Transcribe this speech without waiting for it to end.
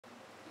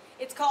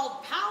It's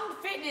called Pound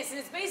Fitness, and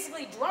it's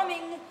basically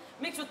drumming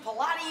mixed with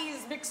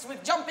Pilates, mixed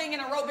with jumping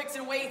and aerobics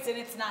and weights, and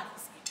it's not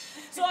easy.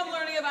 So I'm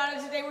learning about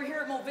it today. We're here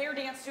at Mover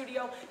Dance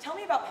Studio. Tell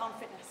me about Pound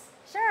Fitness.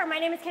 Sure, my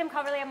name is Kim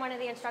Coverly. I'm one of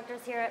the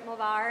instructors here at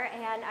Mover,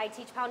 and I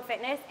teach Pound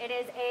Fitness. It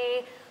is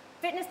a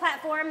fitness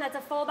platform that's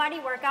a full body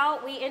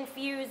workout. We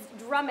infuse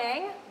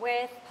drumming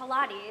with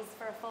Pilates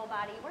for a full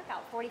body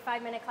workout,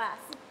 45-minute class.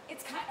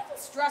 It's kind of a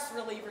stress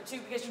reliever too,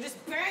 because you're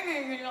just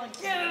banging and you're like,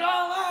 get it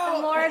all out.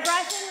 The more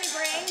aggression we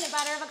bring, the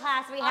better of a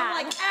class we have.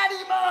 I'm like,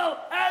 animal.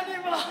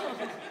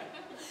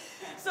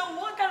 So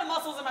what kind of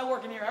muscles am I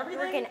working here?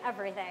 Everything? Working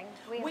everything.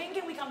 When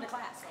can we come to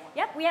class?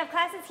 Yep, we have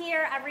classes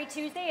here every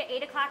Tuesday at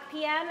 8 o'clock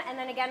p.m. and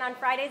then again on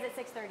Fridays at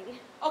 6:30.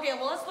 Okay,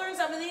 well let's learn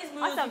some of these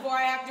moves before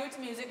I have to do it to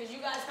music, because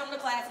you guys come to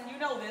class and you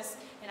know this,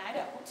 and I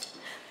don't.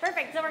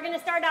 Perfect, so we're going to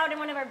start out in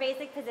one of our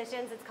basic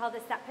positions. It's called the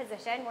step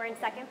position. We're in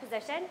second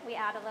position. We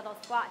add a little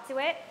squat to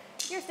it.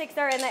 Your sticks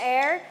are in the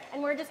air,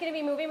 and we're just going to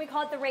be moving. We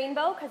call it the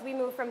rainbow because we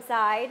move from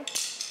side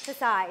to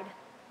side,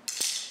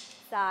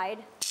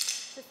 side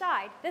to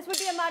side. This would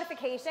be a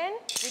modification.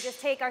 We just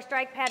take our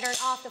strike pattern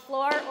off the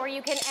floor, or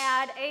you can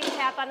add a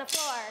tap on the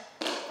floor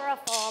for a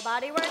full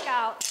body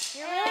workout. If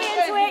you're really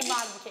into it,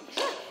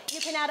 you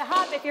can add a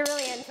hop if you're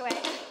really into it.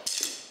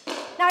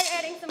 Now you're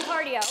adding some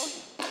cardio.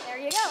 There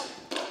you go.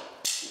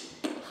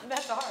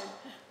 That's hard.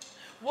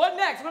 What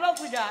next? What else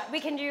we got? We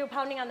can do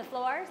pounding on the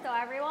floor. So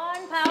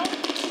everyone, pound.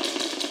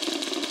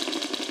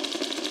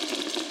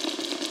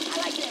 I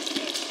like this.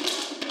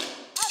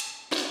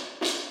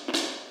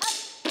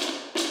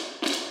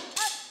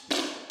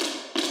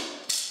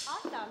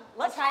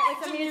 Let's try it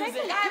with some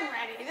music. I'm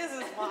ready. This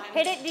is fun.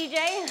 Hit it, DJ.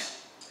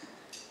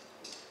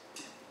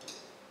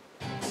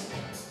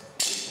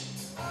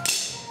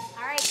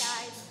 All right,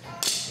 guys.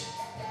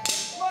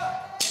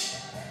 Up.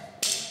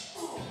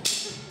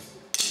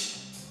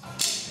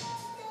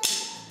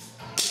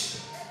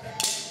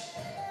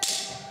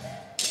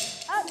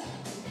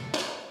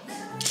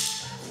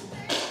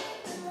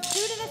 2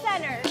 to the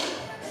center.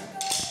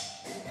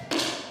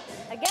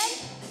 Again.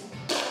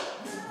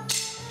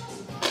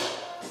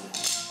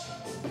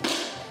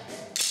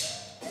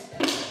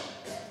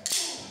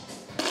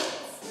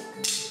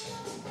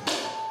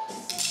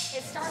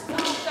 Starts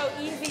off so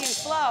easy and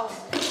slow.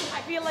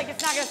 I feel like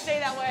it's not going to stay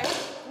that way.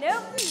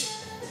 Nope.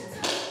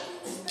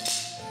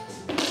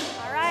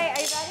 All right,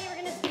 are you ready? We're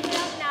going to speed it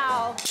up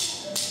now.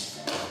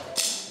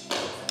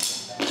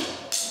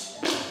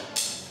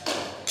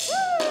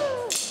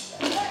 Woo!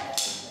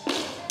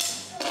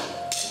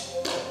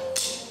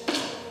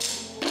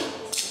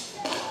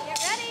 Get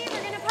ready,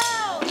 we're going to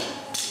pound.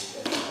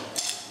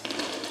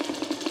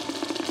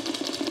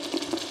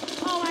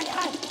 Oh my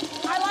God,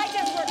 I like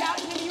this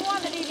workout. And if you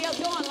want the details,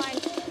 go online.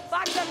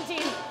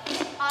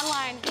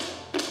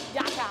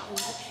 Fox17online.com.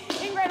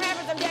 In Grand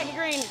Rapids, I'm Jackie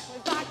Green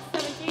with Fox